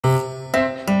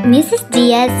Mrs.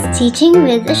 Diaz teaching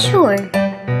with Assure.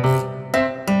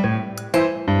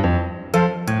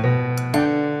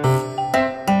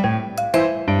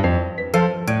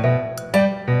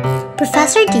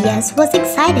 Professor Diaz was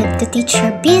excited to teach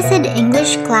her BSED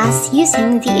English class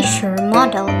using the Assure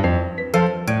model.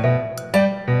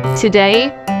 Today,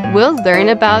 we'll learn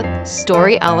about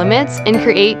story elements and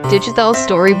create digital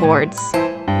storyboards.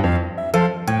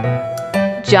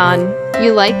 John,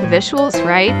 you like visuals,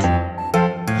 right?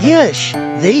 Yes,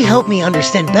 they help me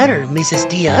understand better, Mrs.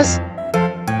 Diaz.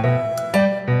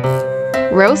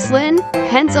 Roslyn,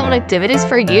 hands-on activities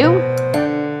for you?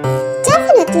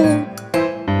 Definitely!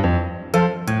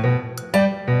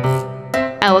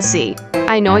 Elsie,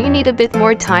 I know you need a bit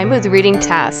more time with reading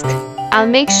tasks. I'll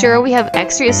make sure we have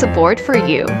extra support for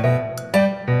you.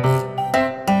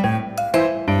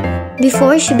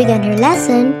 Before she began her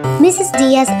lesson, Mrs.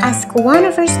 Diaz asked one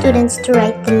of her students to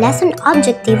write the lesson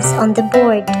objectives on the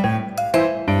board.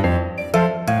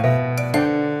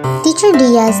 Teacher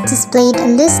Diaz displayed a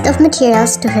list of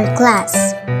materials to her class.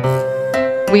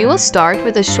 We will start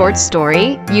with a short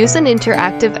story, use an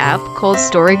interactive app called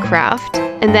Storycraft,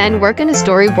 and then work on a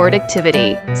storyboard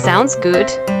activity. Sounds good?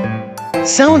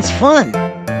 Sounds fun!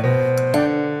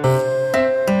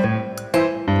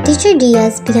 Teacher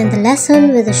Diaz began the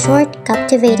lesson with a short,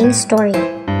 captivating story.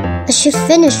 As she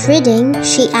finished reading,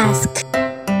 she asked,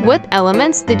 What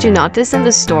elements did you notice in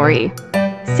the story?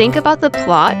 Think about the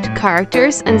plot,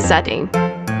 characters, and setting.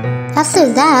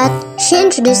 After that, she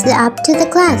introduced the app to the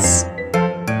class.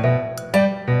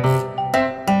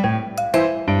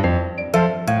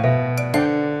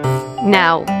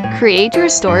 Now, create your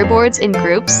storyboards in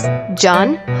groups.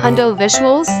 John, handle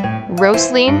visuals.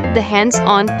 Roslyn, the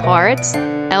hands-on parts.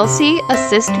 Elsie,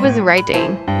 assist with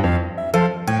writing.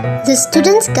 The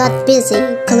students got busy,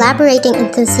 collaborating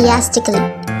enthusiastically.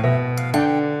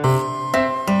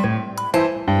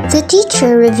 The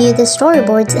teacher reviewed the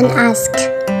storyboards and asked,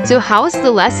 So how's the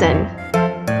lesson?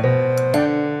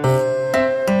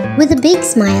 With a big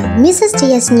smile, Mrs.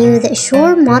 Diaz knew the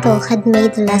Assure model had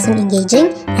made the lesson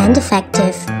engaging and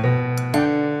effective.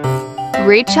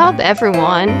 Great job,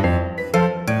 everyone!